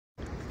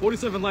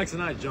47 likes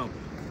and I jump.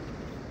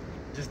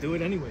 Just do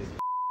it anyways.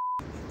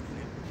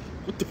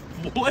 What the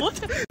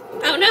what?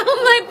 Oh no,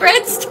 my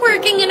bread's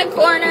twerking in a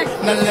corner.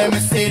 Now let me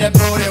see that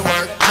booty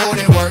work,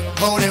 booty work,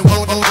 booty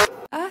work, booty.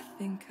 I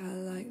think I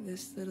like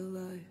this little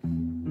life.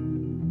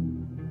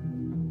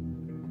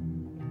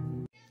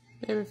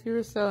 Babe, if you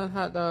were selling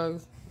hot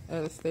dogs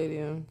at a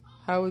stadium,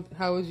 how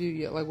would you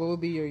yell? Like, what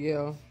would be your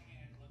yell?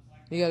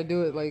 You gotta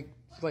do it like,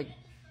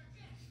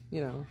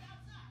 you know.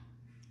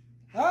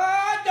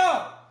 Hot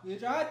dog!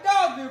 It's a hot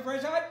dog, your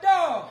fresh hot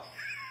dog!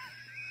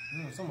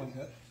 Something like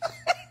that.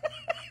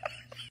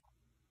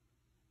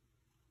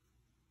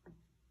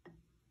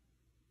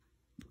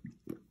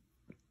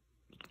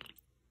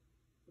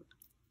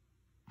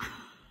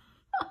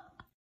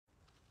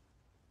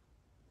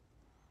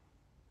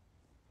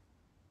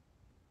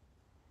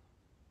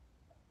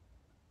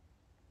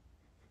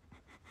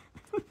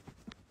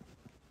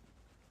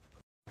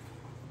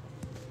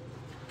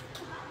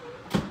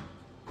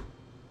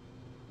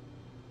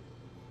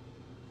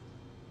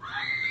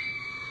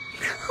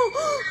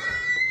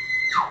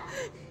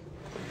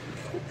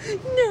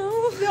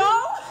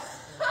 No.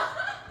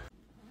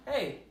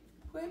 Hey,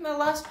 who ate my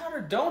last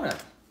powdered donut?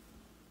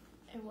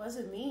 It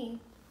wasn't me.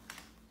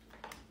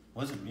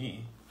 Wasn't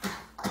me.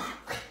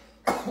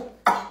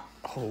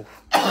 Oh.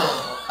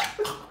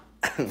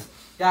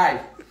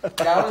 Guys,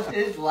 that was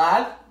his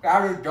last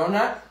powdered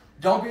donut.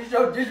 Don't be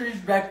so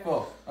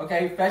disrespectful.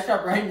 Okay, fess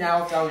up right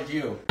now if that was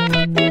you.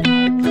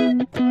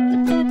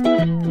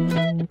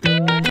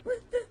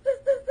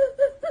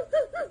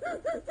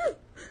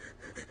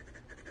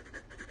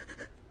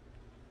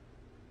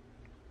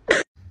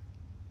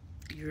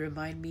 You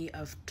remind me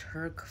of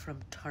Turk from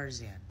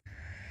Tarzan.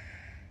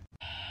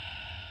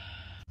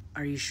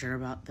 Are you sure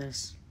about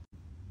this?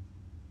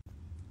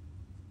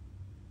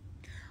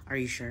 Are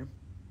you sure?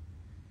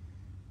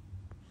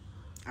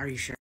 Are you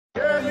sure?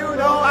 Girl, you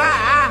know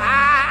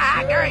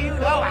girl, you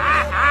know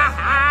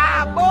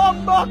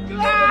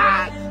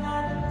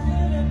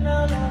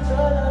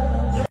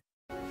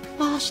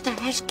Master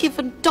has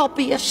given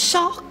Dobby a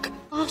sock.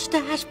 Master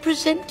has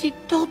presented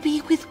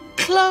Dobby with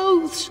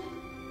clothes.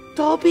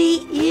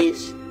 Dobby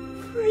is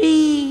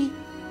free.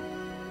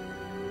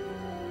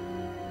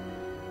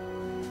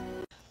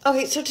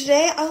 Okay, so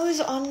today I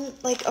was on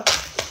like a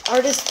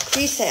artist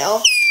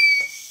pre-sale.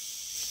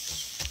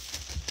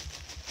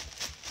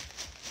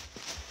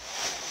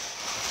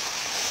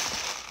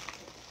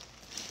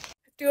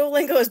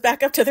 Duolingo is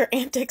back up to their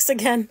antics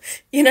again.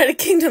 United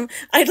Kingdom,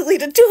 I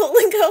deleted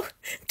Duolingo.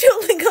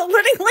 Duolingo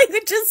learning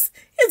languages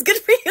is good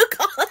for you,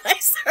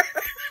 colonizer.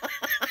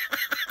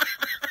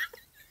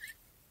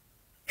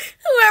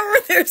 Whoever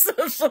their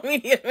social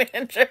media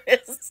manager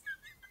is,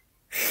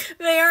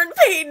 they aren't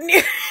paid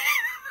near.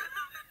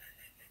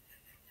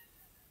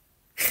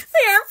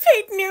 They aren't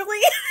paid nearly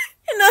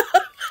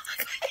enough.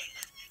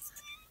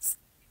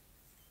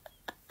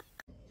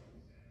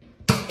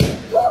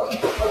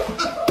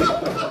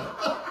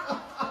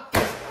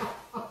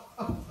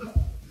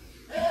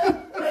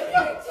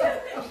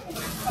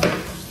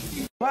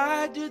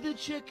 Why did the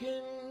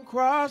chicken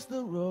cross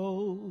the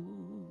road?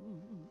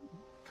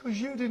 'Cause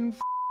you didn't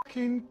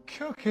fucking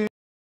cook it.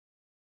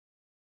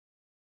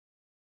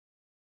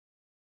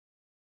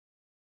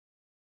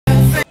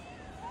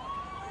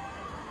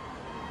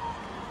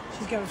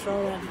 She's gonna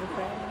throw it into the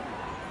crowd.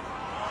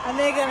 And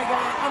they're gonna go,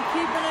 I'm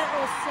keeping it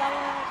or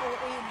selling it or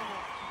eating it.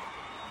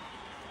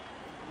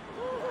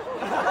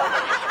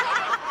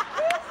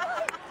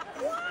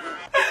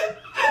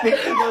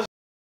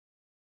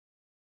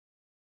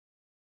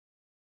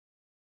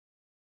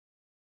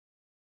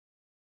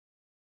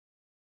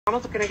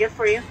 What can I get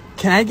for you?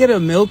 Can I get a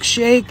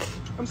milkshake?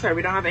 I'm sorry,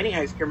 we don't have any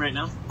ice cream right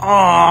now.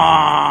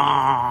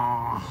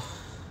 Ah.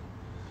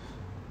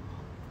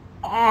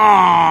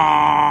 Ah.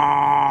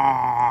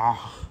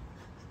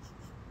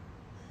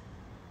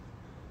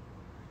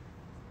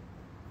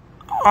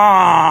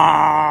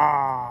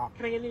 Ah.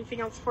 Can I get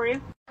anything else for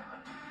you?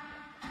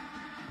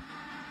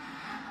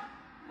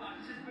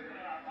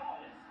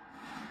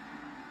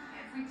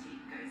 Every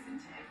team goes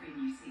into every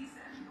new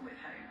season with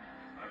hope.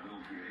 I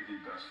will create the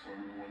best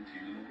Formula 1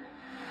 team in the world.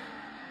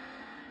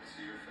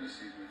 See your first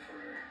season for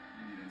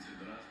you didn't say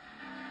that.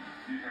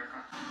 New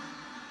haircut.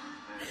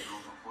 There's no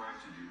work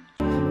to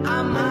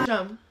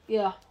do.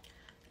 Yeah.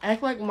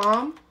 Act like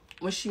mom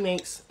when she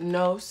makes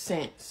no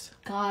sense.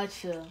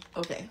 Gotcha.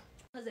 Okay.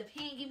 Because if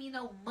he ain't give me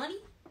no money,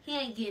 he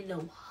ain't getting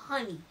no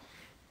honey.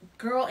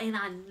 Girl, and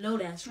I know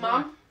that's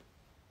right. Mom?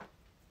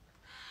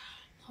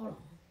 Hold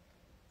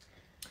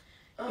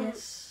on.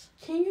 Yes.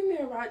 Can you give me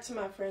a ride to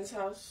my friend's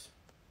house?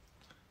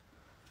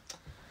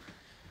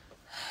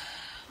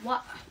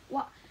 What?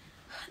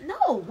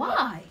 No,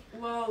 why?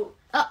 Well,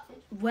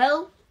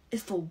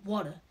 it's for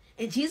water.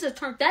 And Jesus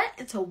turned that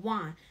into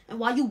wine. And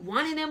while you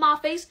whining in my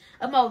face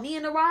about me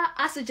and the ride,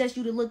 I suggest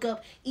you to look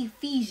up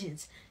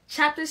Ephesians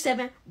chapter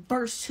 7,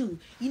 verse 2.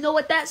 You know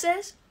what that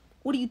says?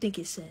 What do you think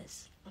it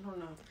says? I don't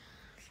know.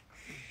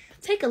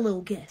 Take a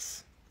little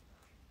guess.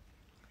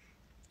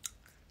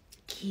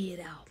 Get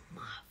out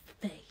my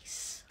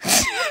face.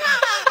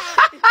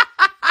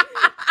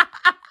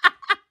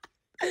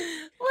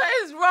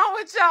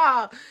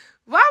 y'all.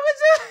 Why would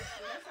you?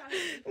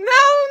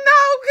 No,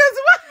 because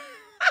what?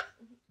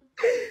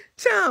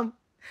 Chum,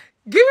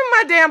 give me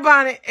my damn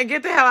bonnet and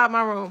get the hell out of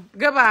my room.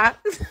 Goodbye.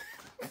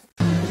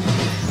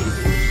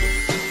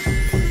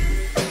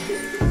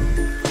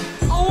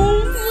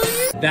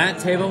 That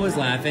table was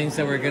laughing,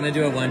 so we're gonna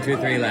do a 1, 2,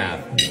 3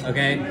 laugh.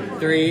 Okay?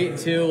 3,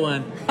 2,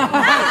 1.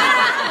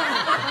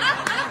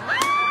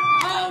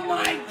 Oh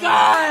my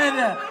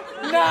god!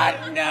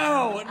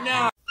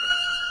 No.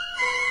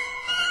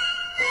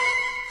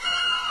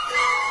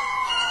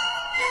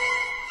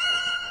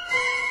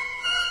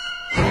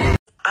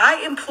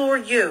 I implore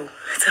you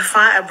to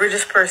find a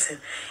British person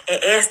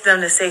and ask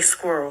them to say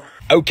squirrel.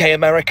 Okay,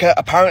 America,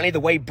 apparently the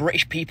way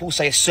British people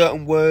say a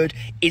certain word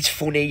is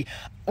funny.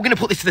 We're going to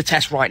put this to the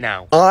test right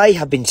now. I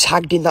have been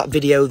tagged in that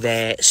video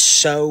there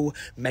so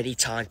many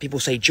times. People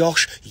say,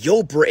 Josh,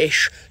 you're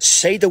British.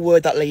 Say the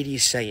word that lady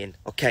is saying.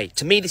 Okay,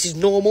 to me this is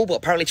normal, but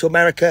apparently to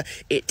America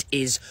it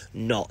is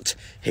not.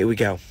 Here we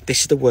go.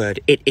 This is the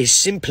word. It is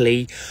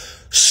simply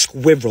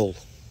squirrel.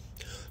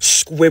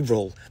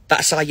 Squirrel.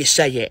 That's how you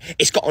say it.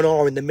 It's got an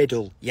R in the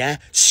middle, yeah?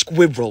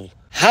 Squirrel.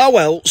 How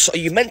else are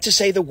you meant to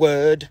say the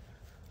word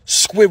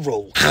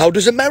squirrel? How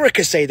does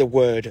America say the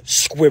word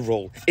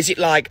squirrel? Is it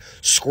like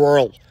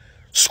squirrel?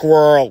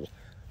 Squirrel.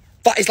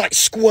 That is like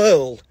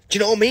squirrel. Do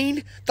you know what I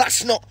mean?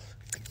 That's not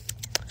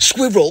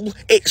squirrel,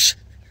 it's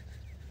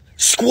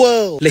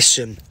squirrel.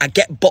 Listen, I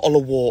get bottle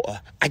of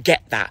water. I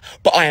get that.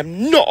 But I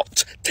am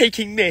not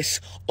taking this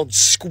on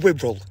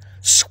squirrel.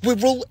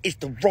 Squirrel is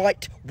the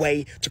right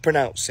way to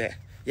pronounce it.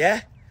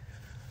 Yeah?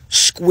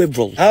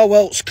 Squirrel. How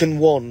else can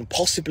one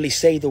possibly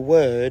say the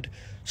word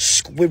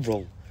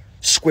squirrel?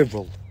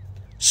 Squirrel.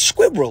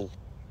 Squirrel.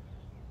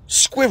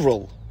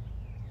 Squirrel.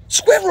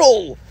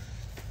 Squirrel!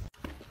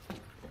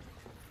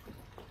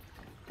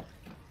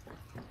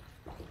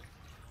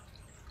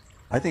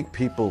 I think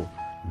people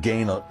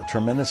gain a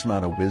tremendous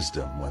amount of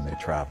wisdom when they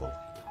travel,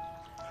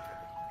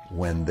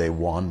 when they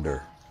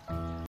wander.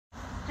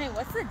 Hey,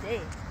 what's the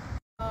date?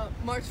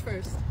 March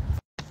 1st.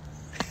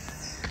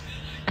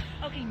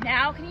 Okay,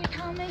 now can you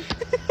tell me?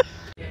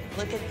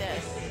 Look at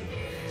this.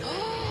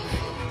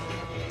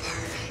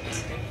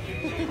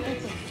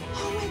 Perfect.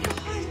 Oh my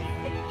god.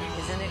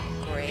 Isn't it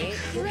great?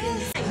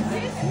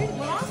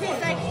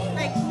 Tastes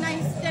like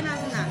nice dinner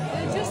and that.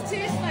 It just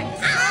tastes like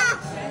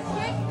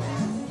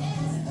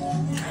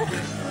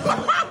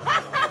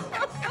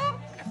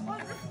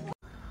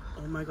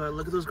Oh my god,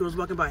 look at those girls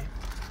walking by.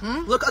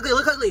 Look ugly,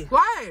 look ugly.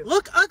 Why?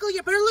 Look ugly,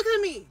 you better look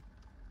at me.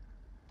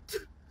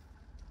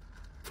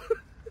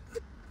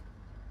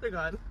 They're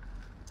gone.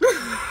 How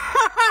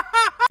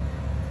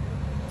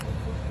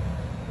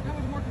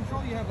much more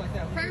control you have like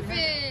that?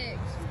 Perfect.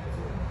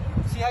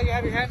 See how you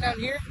have your hand down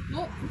here?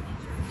 Oh!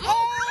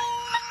 Oh!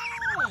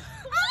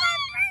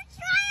 Are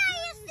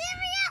you serious?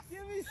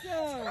 Give me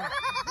some.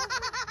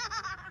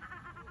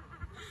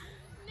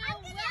 No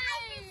way.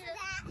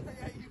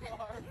 Yeah, you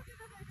are.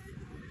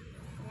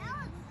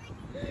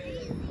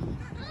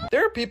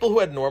 There are people who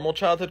had normal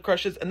childhood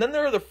crushes, and then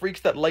there are the freaks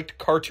that liked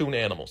cartoon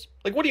animals.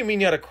 Like, what do you mean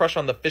you had a crush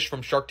on the fish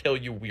from Shark Tale,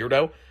 you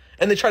weirdo?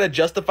 And they try to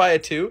justify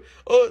it too?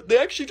 Oh, they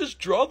actually just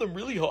draw them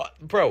really hot.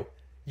 Bro,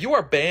 you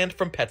are banned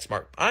from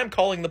PetSmart. I'm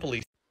calling the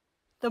police.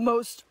 The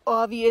most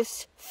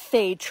obvious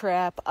fade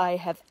trap I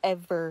have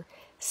ever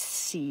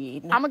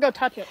seen. I'm gonna go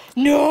touch it.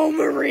 No,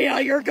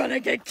 Maria, you're gonna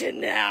get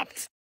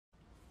kidnapped.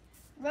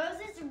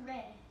 Roses are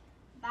red,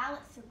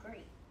 violets are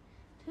green.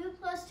 2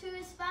 + 2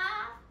 is 5,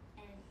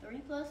 and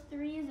 3 +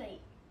 3 is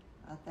 8.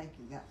 I think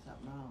you got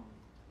something wrong.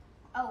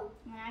 Oh,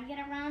 when I get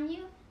around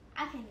you,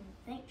 I can't even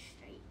think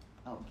straight.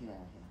 Oh, get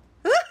out of here.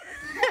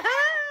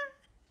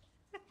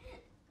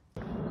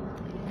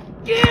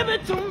 Give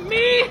it to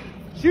me!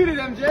 Shoot it,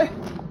 MJ!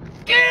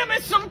 Give me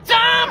some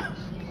time!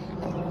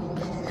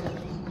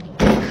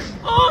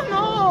 Oh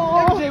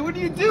no! MJ, what are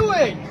you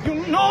doing?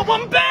 You know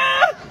I'm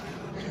bad!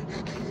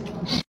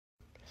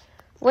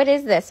 What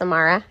is this,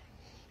 Amara?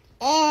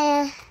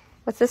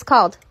 What's this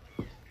called?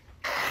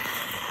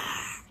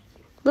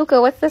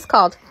 Luca, what's this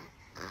called?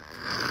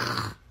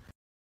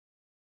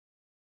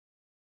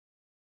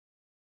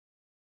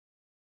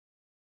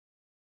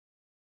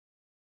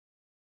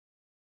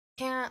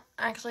 Can't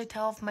actually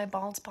tell if my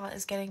bald spot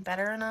is getting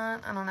better or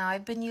not. I don't know.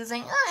 I've been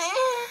using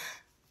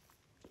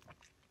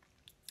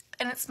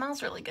and it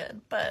smells really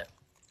good, but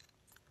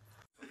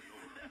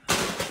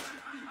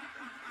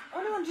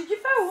Oh no, did you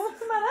fall? What's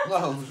the matter?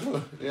 No,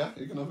 sure. Yeah,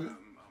 you can have it.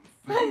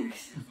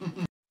 Thanks.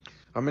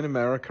 I'm in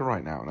America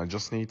right now, and I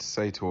just need to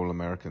say to all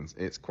Americans,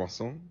 it's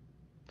croissant.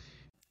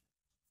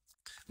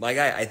 My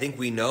guy, I think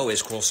we know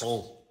is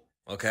croissant,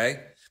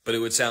 okay? But it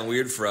would sound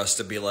weird for us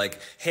to be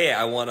like, hey,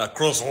 I want a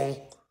croissant.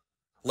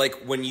 Like,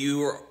 when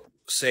you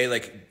say,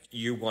 like,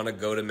 you want to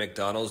go to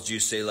McDonald's, you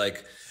say,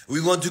 like, we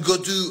want to go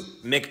to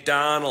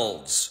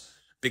McDonald's.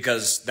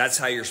 Because that's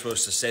how you're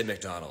supposed to say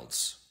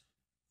McDonald's.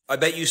 I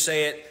bet you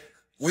say it,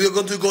 we are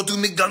going to go to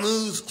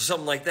McDonald's, or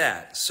something like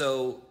that.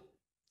 So,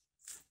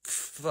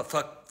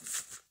 fuck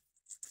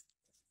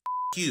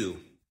you.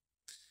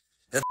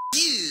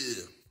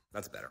 You.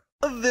 That's better.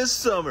 This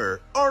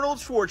summer, Arnold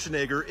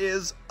Schwarzenegger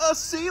is a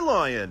sea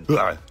lion.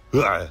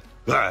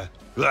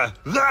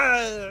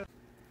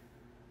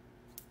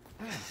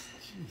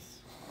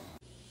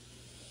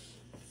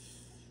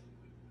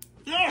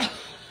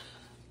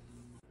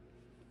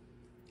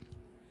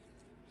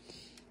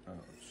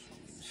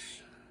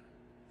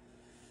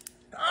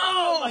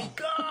 Oh my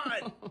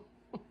god!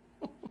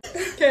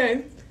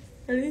 Okay.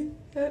 Ready?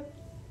 Set.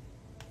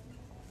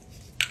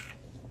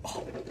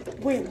 Oh,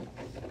 wait.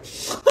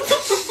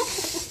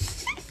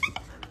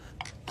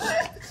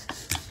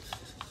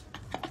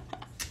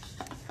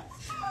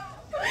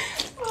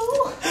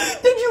 Oh,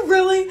 did you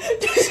really?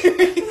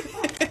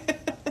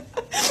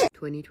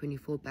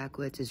 2024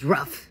 backwards is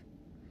rough.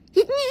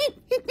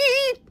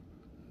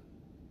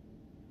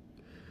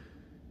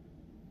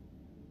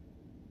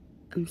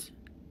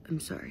 I'm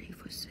sorry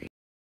for saying.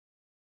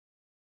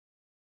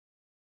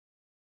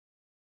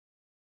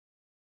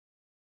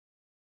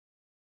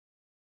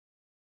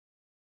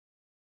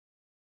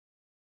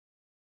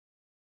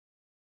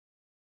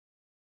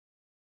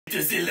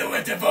 The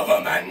silhouette of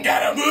a man,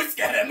 Scaramouche,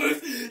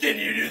 Scaramouche, can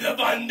you do the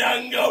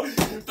fandango?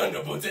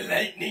 Thunderbolts and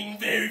lightning,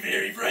 very,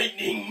 very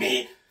frightening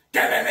me.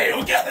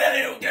 Galileo,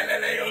 Galileo,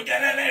 Galileo,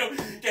 Galileo,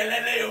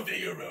 Galileo,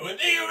 Figaro, and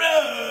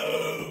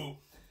Figaro!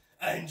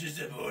 I'm just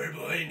a poor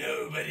boy,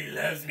 nobody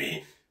loves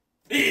me.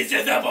 He's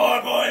just a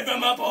poor boy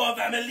from a poor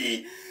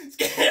family,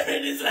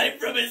 scaring his life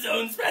from his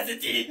own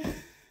spracity.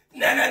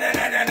 Na na na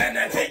na na na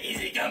na,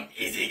 easy come,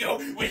 easy go.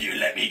 Will you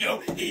let me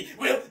go? He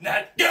will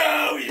not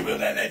go. He will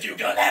not let you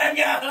go. Let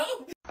him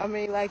go. I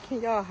mean, like,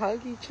 can y'all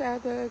hug each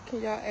other?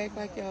 Can y'all act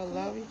like y'all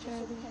love each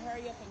other?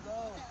 Hurry up and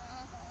go.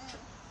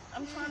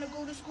 I'm trying to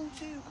go to school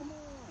too. Come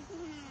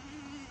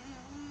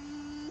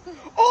on.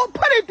 Oh,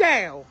 put it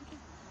down.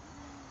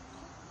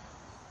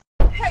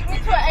 Take me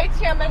to an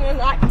ATM in a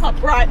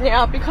nightclub right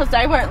now because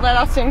they won't let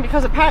us in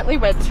because apparently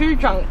we're too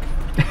drunk.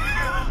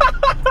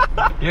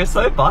 You're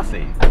so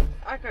bossy.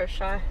 I go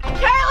shy.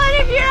 Caitlin,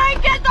 if you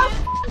don't get the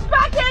f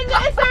back in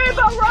this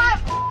Uber right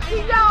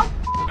now,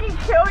 I'll f***ing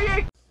kill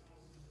you.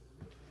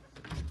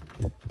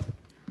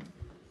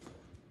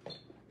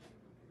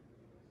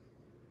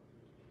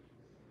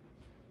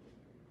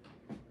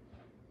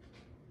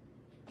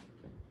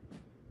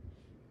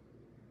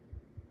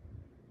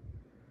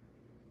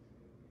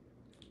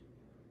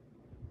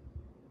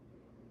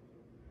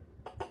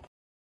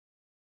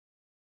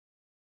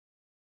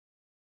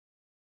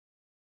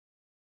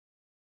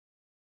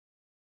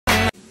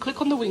 Click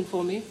on the wing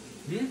for me.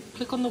 Hmm?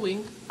 Click on the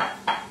wing.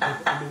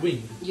 Click on the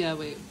wing? Yeah,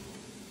 wait.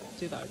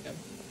 Do that again.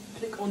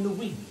 Click on the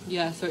wing?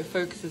 Yeah, so it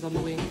focuses on the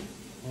wing.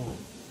 Oh.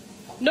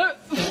 No!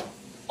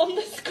 On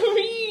the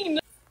screen!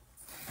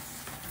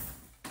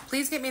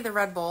 Please get me the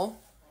Red Bull.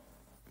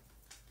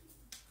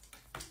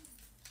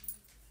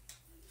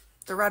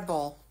 The Red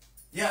Bull.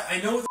 Yeah,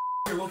 I know what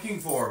the you're looking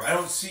for. I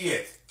don't see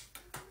it.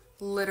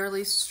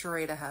 Literally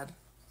straight ahead.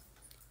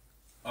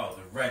 Oh,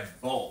 the Red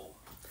Bull.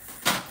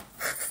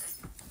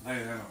 I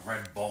didn't have a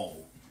Red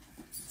Bull.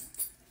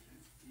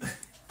 I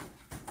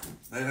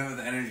didn't have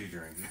the energy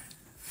drink.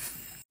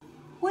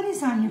 What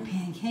is on your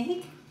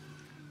pancake?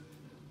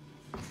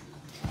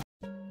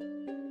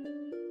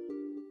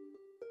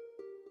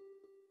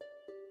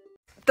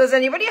 Does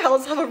anybody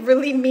else have a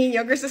really mean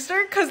younger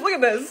sister? Cause look at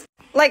this.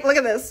 Like, look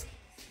at this.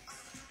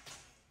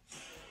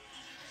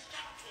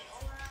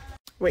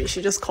 Wait,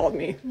 she just called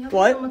me. Can you help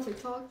What? me film a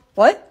TikTok?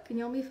 What? Can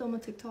you help me film a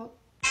TikTok?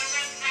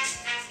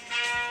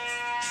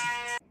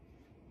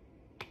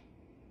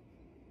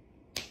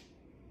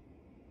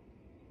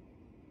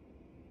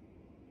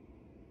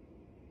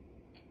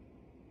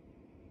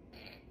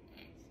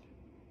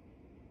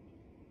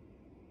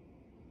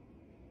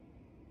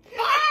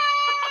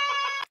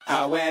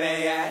 Where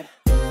they at?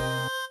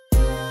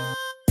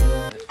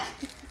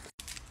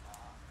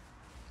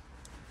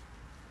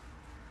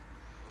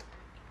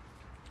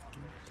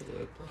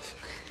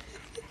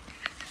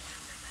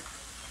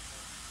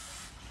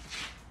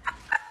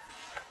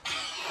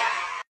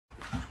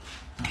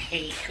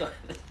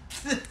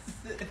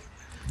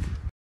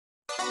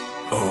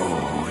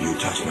 Oh, you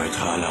touch my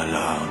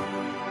tra-la-la.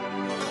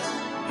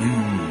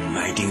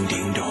 My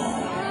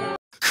ding-ding-dong.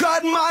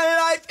 Cut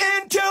my life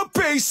into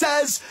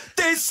pieces.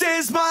 This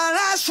is my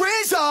last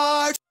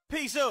resort.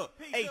 Peace up,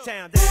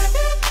 A-Town down.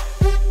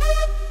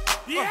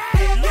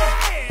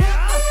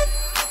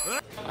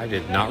 I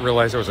did not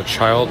realize there was a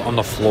child on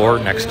the floor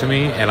next to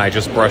me, and I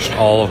just brushed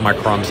all of my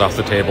crumbs off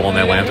the table and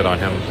they landed on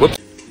him. Whoops.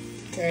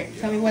 Alright,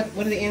 tell me what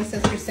are the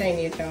ancestors saying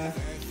to you, Josh?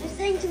 They're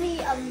saying to me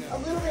a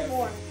little bit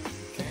more.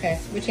 Okay,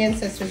 which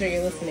ancestors are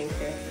you listening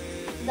to?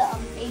 The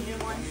Asian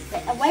ones. The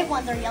white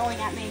ones are yelling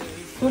at me.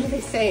 What are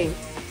they saying?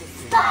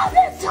 Stop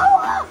it,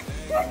 Toa!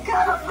 You're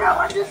gonna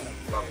ruin this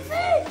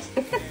meat!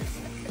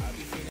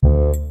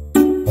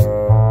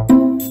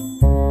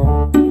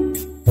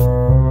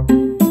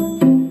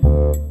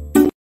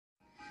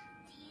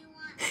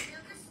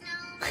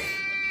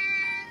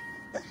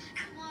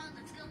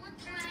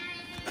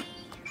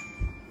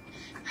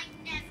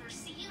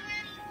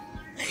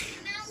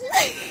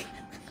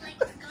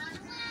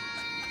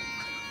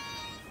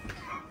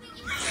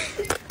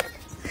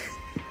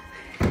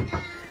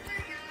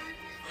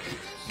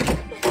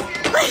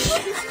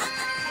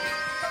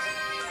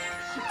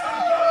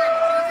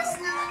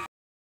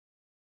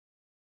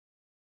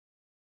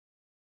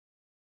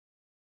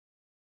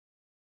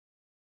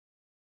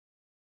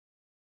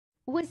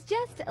 was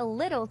just a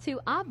little too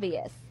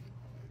obvious.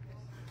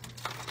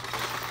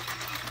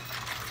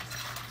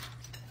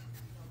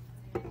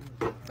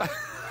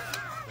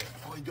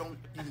 Oh, you don't.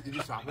 Did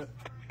you stop it?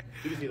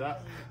 Did you see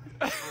that?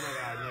 Oh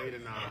my god, no, you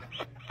did not.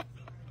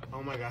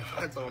 Oh my god,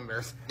 that's so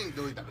embarrassing.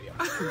 Delete that video.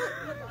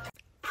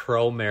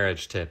 Pro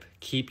marriage tip.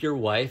 Keep your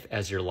wife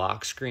as your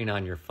lock screen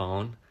on your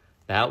phone.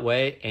 That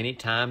way,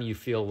 anytime you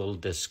feel a little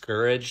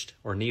discouraged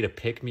or need a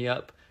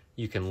pick-me-up,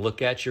 you can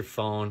look at your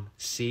phone,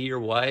 see your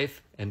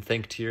wife, and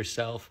think to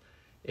yourself,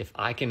 if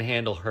I can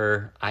handle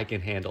her, I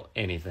can handle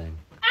anything.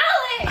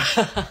 Alex!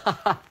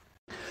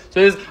 So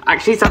there's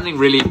actually something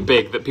really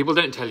big that people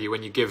don't tell you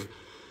when you give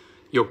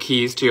your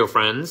keys to your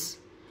friends.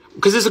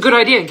 Because it's a good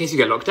idea in case you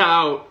get locked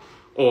out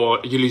or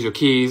you lose your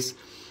keys.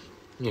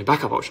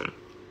 Backup option.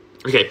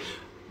 Okay,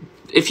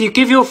 if you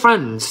give your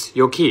friends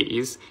your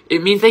keys,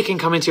 it means they can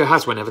come into your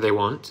house whenever they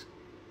want.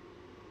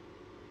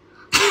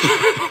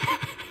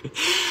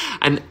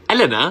 And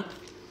Eleanor,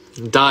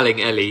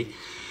 darling Ellie,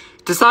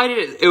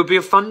 decided it would be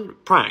a fun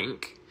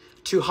prank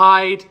to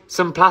hide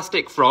some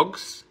plastic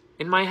frogs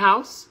in my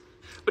house.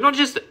 But not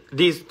just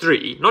these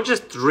three, not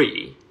just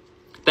three.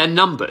 They're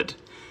numbered.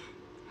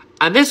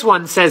 And this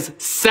one says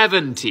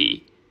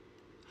 70.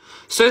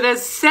 So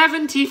there's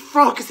 70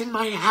 frogs in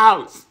my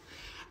house.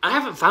 I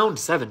haven't found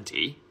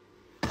 70.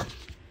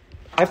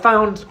 I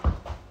found...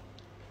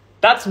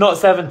 That's not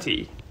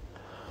 70.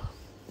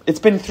 It's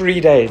been 3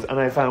 days and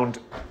I found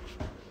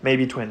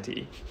maybe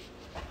 20.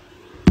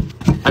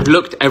 I've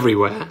looked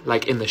everywhere,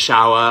 like in the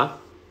shower.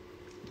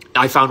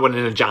 I found one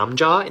in a jam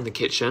jar in the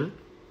kitchen.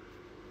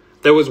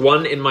 There was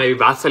one in my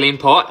Vaseline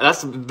pot.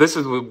 This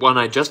is the one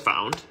I just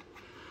found.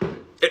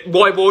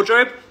 My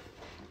wardrobe.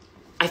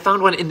 I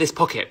found one in this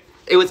pocket.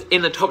 It was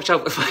in the top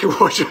shelf of my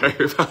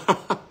wardrobe.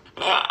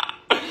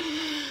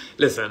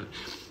 Listen,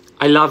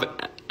 I love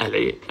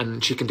Ellie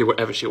and she can do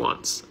whatever she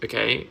wants,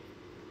 okay?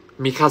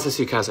 Mikasa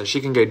Sukasa, she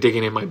can go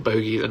digging in my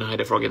bogies and hide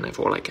a frog in there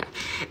for all I care.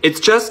 It's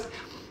just,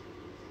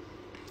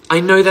 I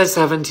know there's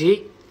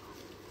 70.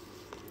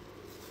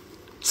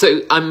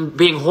 So I'm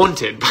being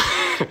haunted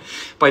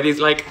by these,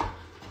 like,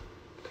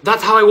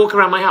 that's how I walk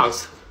around my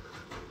house.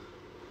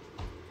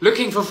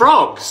 Looking for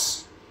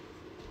frogs.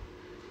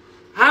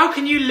 How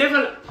can you live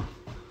a...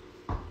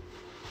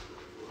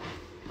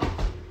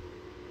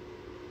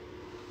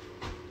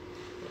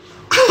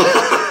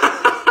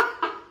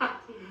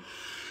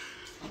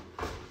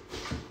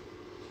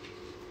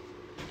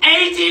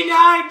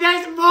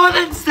 There's more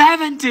than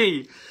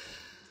 70!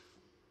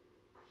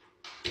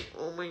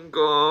 Oh my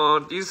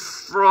god, these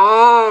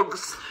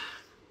frogs!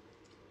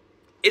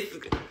 It's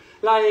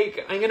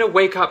like, I'm gonna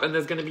wake up and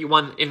there's gonna be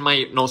one in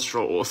my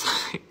nostril or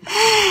something.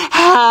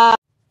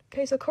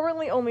 Okay, so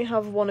currently only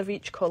have one of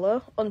each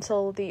colour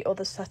until the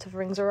other set of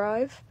rings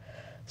arrive.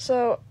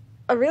 So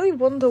I really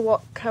wonder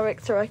what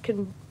character I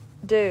can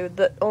do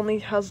that only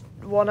has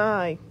one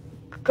eye.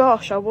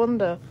 Gosh, I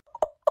wonder.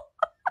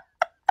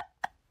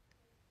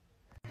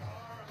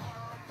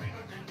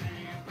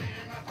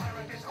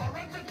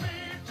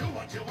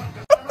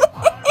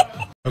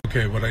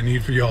 Okay, what I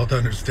need for y'all to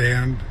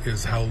understand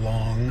is how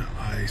long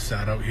I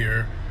sat out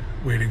here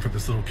waiting for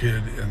this little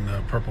kid in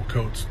the purple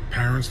coat's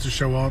parents to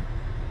show up,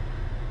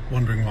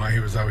 wondering why he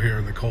was out here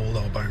in the cold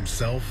all by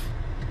himself.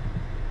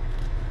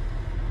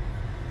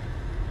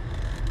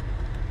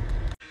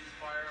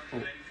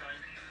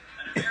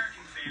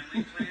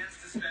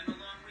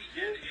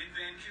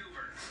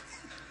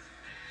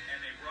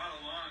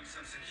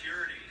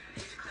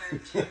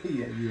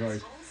 Yeah, you are.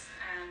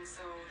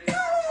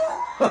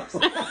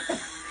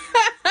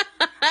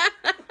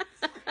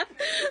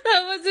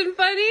 That wasn't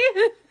funny.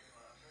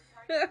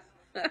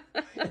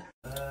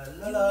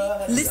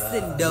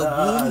 Listen, the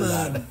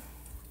woman.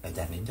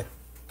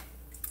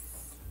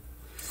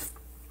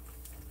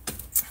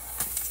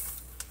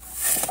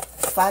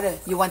 Father,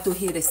 you want to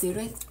hear the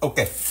series?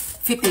 Okay.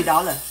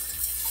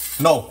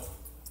 $50. No.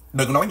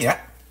 Đừng nói gì hết.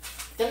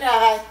 Tránh ra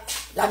đây.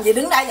 Làm gì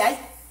đứng đây vậy?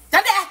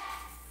 Tránh ra.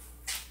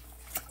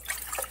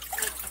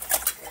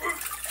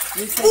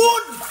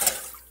 Buôn.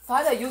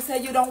 Father, you say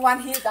you don't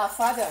want his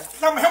father.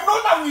 Sao mày không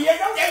nói tao gì vậy?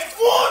 Giống vậy.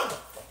 Buôn.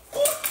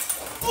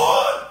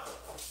 Buôn.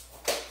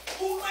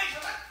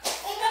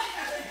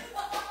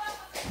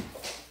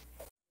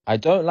 I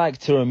don't like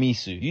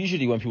tiramisu.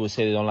 Usually when people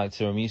say they don't like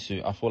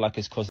tiramisu, I feel like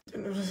it's because...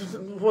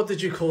 What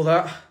did you call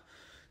that?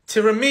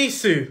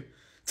 Tiramisu.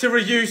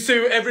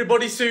 Tirayusu,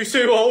 everybody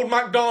sue, old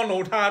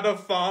MacDonald had a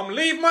farm.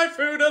 Leave my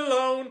food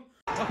alone.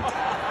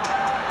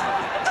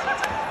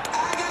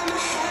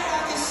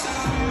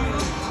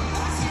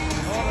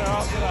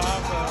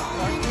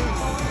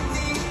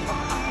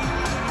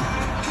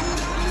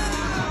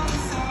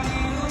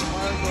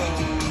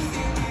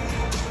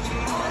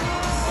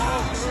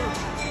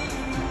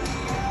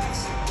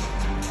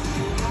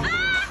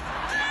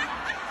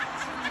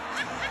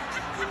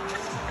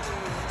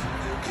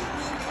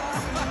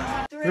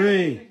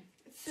 Three,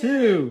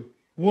 two,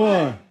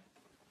 one.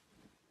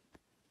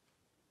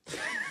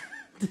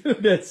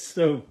 Dude, that's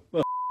so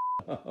fucked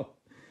up.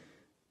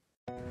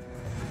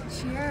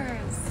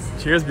 Cheers.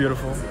 Cheers,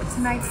 beautiful.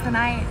 Tonight's the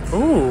night.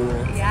 Ooh.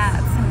 Yeah,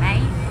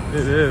 tonight.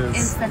 It is.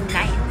 Is the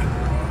night.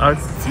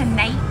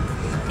 Tonight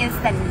is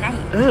the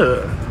night.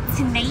 Ugh.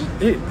 Tonight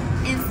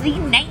is the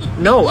night.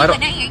 No, I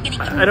don't. You and I are gonna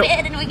get I in don't.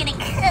 bed and we're gonna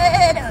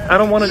cuddle. I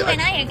don't want to. You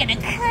and I are gonna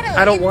cuddle.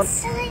 I don't want.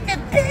 Inside the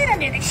bed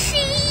under the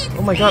sheets.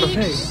 Oh my god.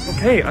 Okay.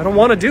 Okay. I don't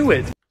want to do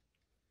it.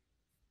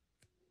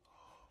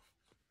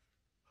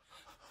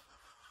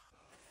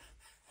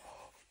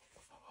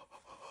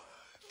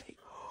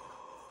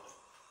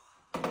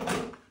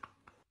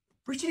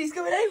 Richard, he's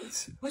going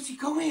out. Where's he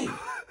going?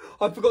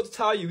 I forgot to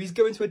tell you, he's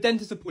going to a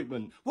dentist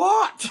appointment.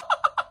 What?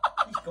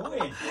 He's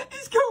going.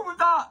 He's going with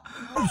that.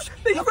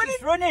 He's running.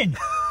 He's running.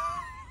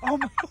 Oh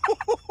my.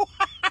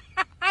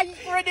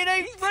 He's running out.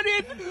 He's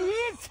running.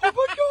 Oh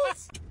my god.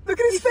 Look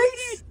at his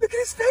face. Look at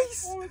his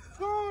face. Oh my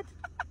god.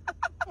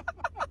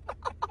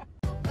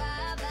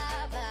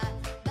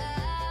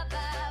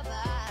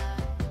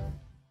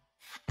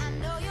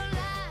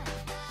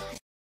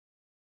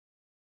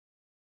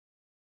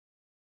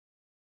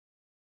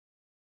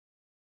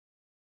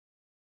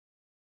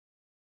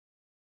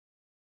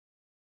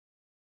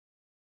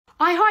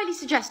 I highly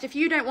suggest if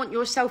you don't want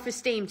your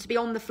self-esteem to be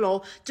on the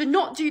floor, do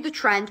not do the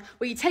trend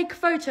where you take a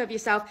photo of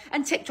yourself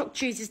and TikTok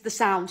chooses the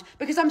sound.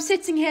 Because I'm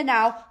sitting here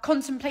now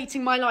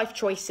contemplating my life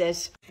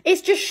choices.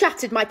 It's just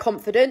shattered my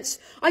confidence.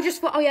 I just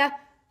thought, oh yeah,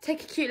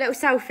 take a cute little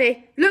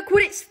selfie. Look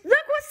what sound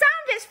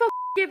it's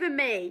giving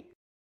me.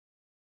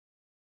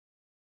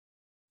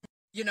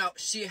 You know,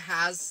 she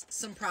has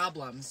some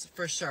problems,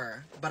 for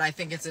sure. But I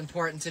think it's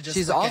important to just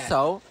She's look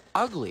also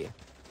ugly.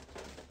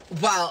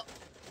 Well,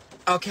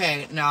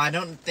 okay, no, I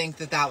don't think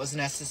that was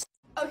necessary.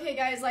 Okay,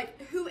 guys, like,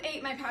 who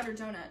ate my powdered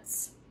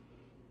donuts?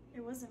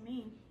 It wasn't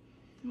me.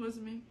 It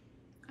wasn't me.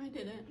 I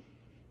did it.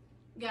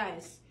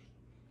 Guys,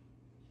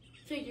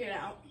 figure it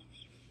out.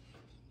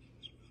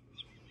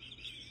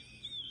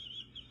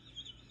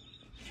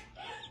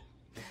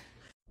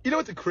 You know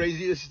what the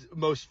craziest,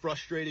 most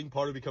frustrating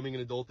part of becoming an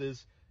adult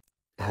is?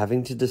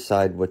 Having to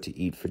decide what to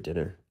eat for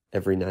dinner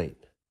every night.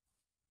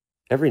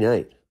 Every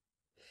night.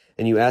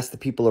 And you ask the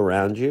people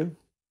around you,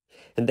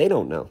 and they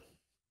don't know.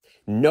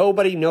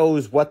 Nobody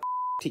knows what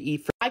to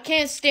eat for. I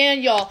can't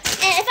stand y'all.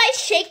 And if I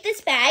shake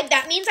this bag,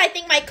 that means I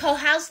think my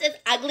co-host is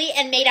ugly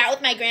and made out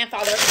with my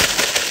grandfather.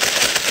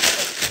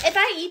 If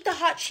I eat the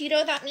hot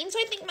Cheeto, that means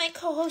I think my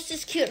co-host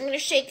is cute. I'm gonna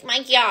shake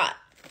my yacht.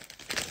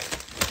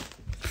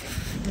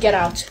 Get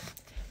out.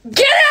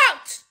 Get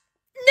out!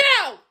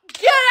 Now!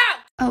 Get out!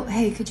 Oh,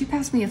 hey, could you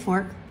pass me a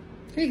fork?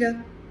 Here you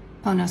go.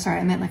 Oh, no, sorry,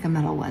 I meant like a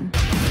metal one.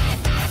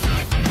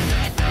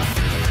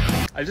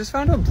 I just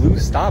found a blue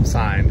stop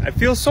sign. I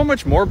feel so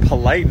much more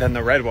polite than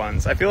the red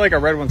ones. I feel like a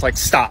red one's like,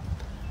 stop.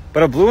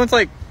 But a blue one's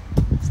like,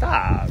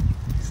 stop.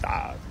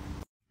 Stop.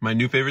 My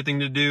new favorite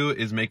thing to do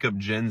is make up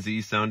Gen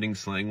Z sounding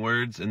slang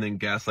words and then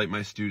gaslight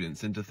my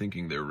students into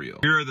thinking they're real.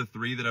 Here are the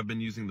 3 that I've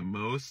been using the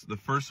most. The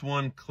first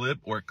one, clip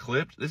or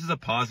clipped. This is a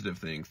positive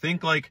thing.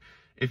 Think like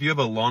if you have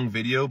a long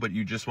video, but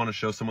you just want to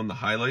show someone the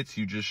highlights,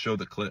 you just show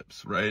the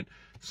clips, right?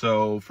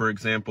 So for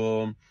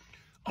example,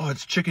 oh,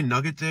 it's chicken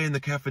nugget day in the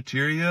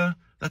cafeteria.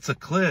 That's a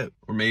clip.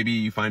 Or maybe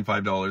you find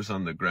 $5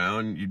 on the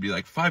ground. You'd be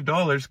like,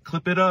 $5,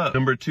 clip it up.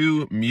 Number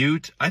 2,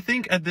 mute. I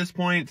think at this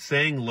point,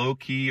 saying low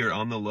key or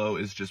on the low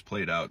is just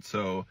played out.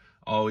 So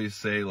always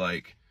say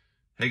like,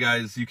 hey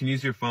guys, you can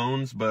use your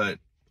phones, but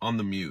on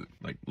the mute,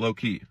 like low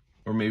key.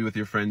 Or maybe with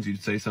your friends,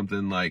 you'd say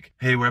something like,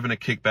 hey, we're having a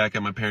kickback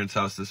at my parents'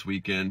 house this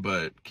weekend,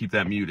 but keep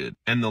that muted.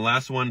 And the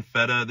last one,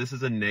 feta. This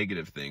is a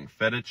negative thing.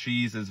 Feta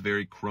cheese is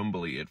very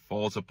crumbly. It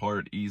falls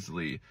apart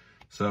easily.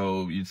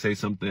 So you'd say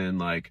something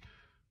like,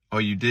 oh,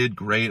 you did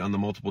great on the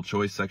multiple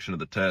choice section of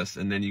the test,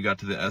 and then you got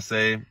to the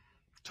essay,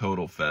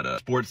 total feta.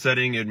 Sports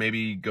setting, it'd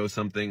maybe go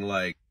something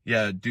like,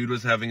 yeah, dude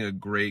was having a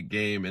great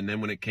game, and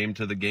then when it came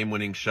to the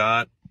game-winning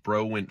shot,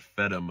 bro went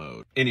feta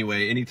mode.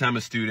 Anyway, anytime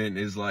a student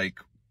is like,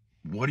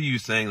 what are you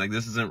saying? Like,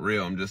 this isn't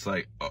real. I'm just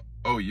like,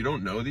 oh, you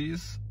don't know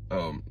these?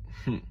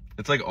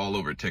 It's like all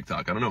over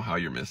TikTok. I don't know how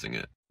you're missing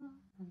it.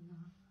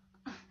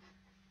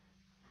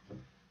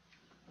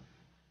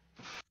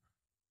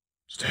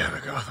 Stay out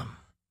of Gotham.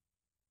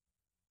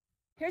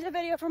 Here's a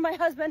video from my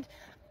husband.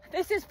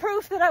 This is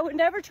proof that I would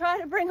never try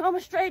to bring home a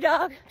stray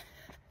dog.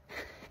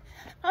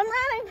 I'm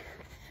running.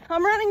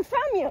 I'm running from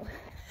you.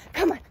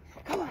 Come on.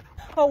 Come on.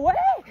 Away.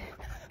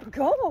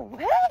 Go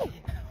away.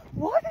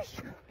 What are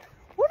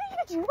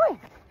you doing?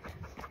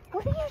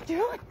 What are you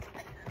doing?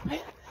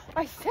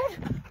 I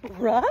said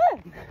run.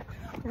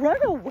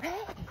 Run away.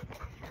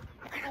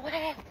 Run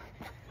away.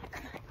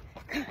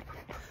 Come on.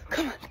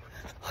 Come on.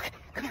 Okay,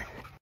 come on.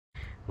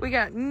 We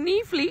got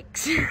knee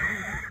fleeks.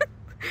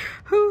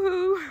 Hoo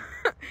hoo.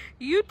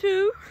 You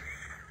too.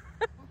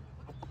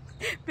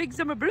 Big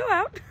summer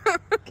blowout.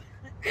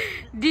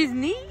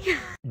 Disney.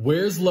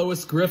 Where's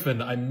Lois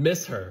Griffin? I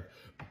miss her.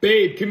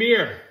 Babe, come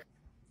here.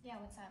 Yeah,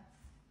 what's up?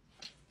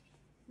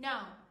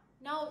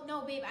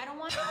 No, babe, I don't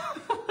want.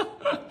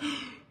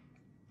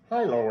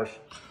 Hi, Lois.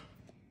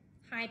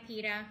 Hi,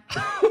 Peter.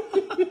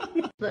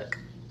 Look,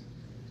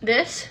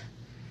 this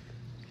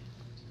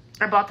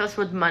I bought this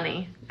with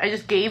money. I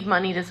just gave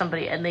money to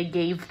somebody and they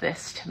gave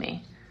this to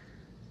me.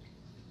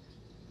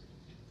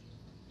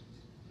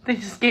 They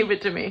just gave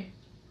it to me.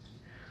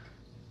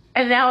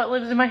 And now it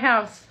lives in my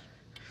house.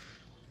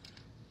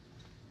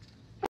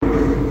 He's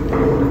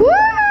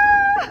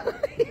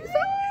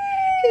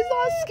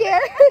all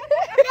scared.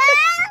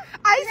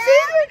 I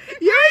see you.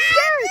 You're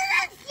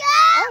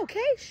scared. Okay,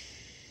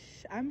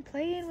 shh. I'm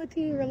playing with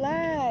you.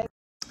 Relax.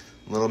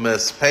 Little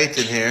Miss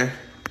Peyton here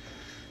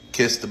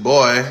kissed the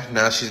boy.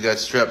 Now she's got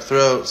strep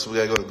throat, so we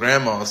gotta go to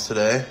grandma's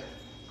today.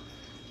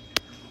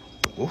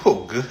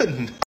 Ooh,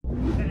 good.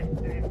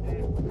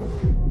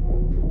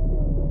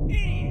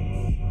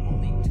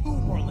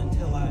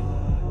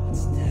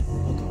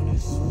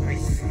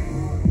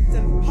 It's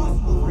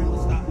impossible for him to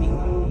stop me.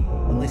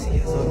 Unless he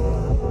has a...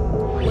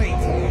 Wait.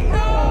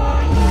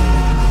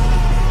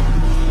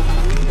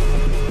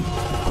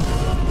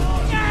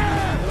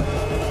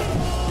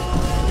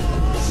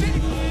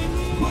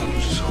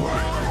 I'm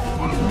sorry.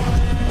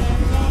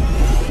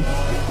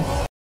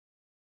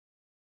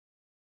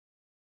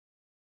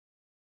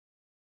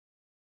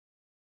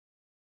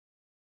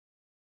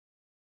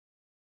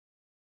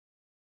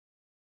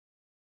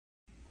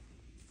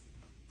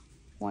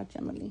 Watch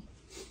Emily.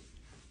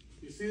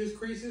 You see these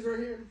creases right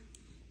here?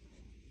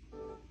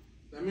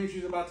 That means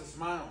she's about to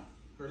smile.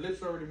 Her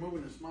lips are already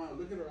moving to smile.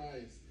 Look at her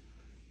eyes.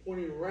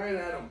 Pointing right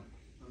at him.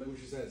 And look what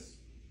she says.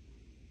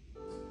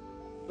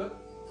 Look.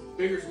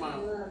 Bigger smile.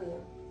 I love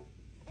you.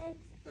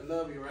 I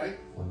love you, right?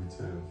 Love me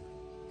too.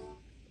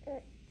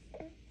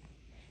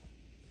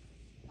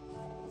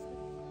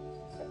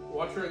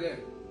 Watch her again.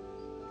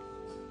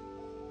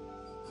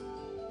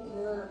 I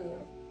love you.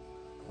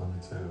 Love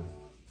me too.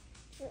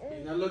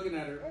 He's not looking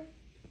at her.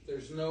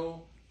 There's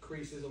no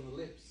creases on the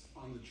lips,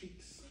 on the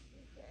cheeks.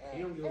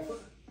 He don't give a fuck.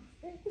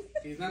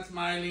 He's not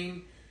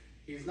smiling.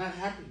 He's not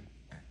happy.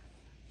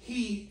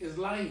 He is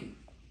lying.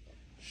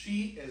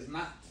 She is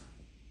not.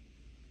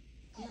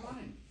 He's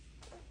lying.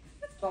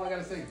 That's all I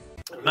gotta say.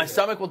 My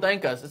stomach will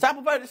thank us. It's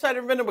apple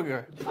cider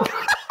vinegar.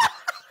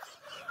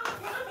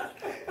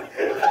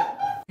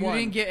 You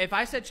didn't get. If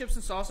I said chips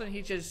and salsa and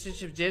he just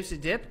chips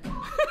and dip.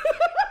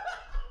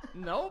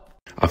 Nope.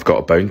 I've got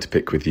a bone to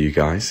pick with you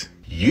guys.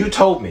 You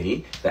told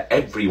me that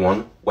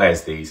everyone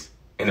wears these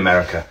in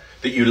America.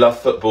 That you love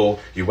football,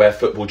 you wear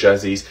football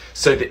jerseys.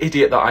 So the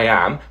idiot that I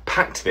am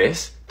packed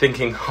this,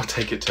 thinking I'll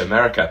take it to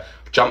America.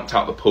 Jumped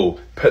out the pool,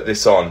 put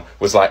this on,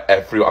 was like,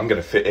 I'm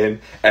gonna fit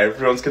in.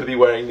 Everyone's gonna be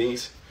wearing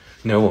these.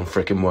 No one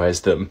freaking wears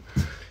them.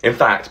 In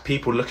fact,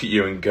 people look at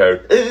you and go,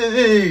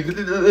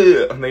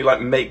 and they like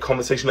make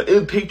conversation like,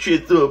 oh,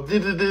 Patriots, oh,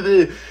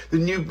 the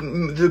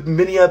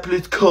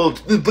Minneapolis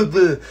Colts,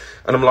 and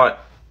I'm like,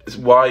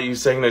 why are you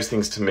saying those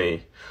things to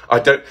me?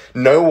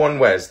 No one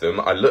wears them.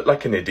 I look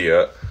like an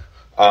idiot.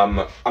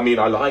 I mean,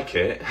 I like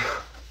it.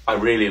 I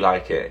really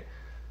like it.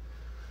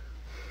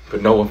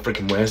 But no one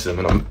freaking wears them,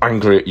 and I'm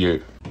angry at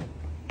you.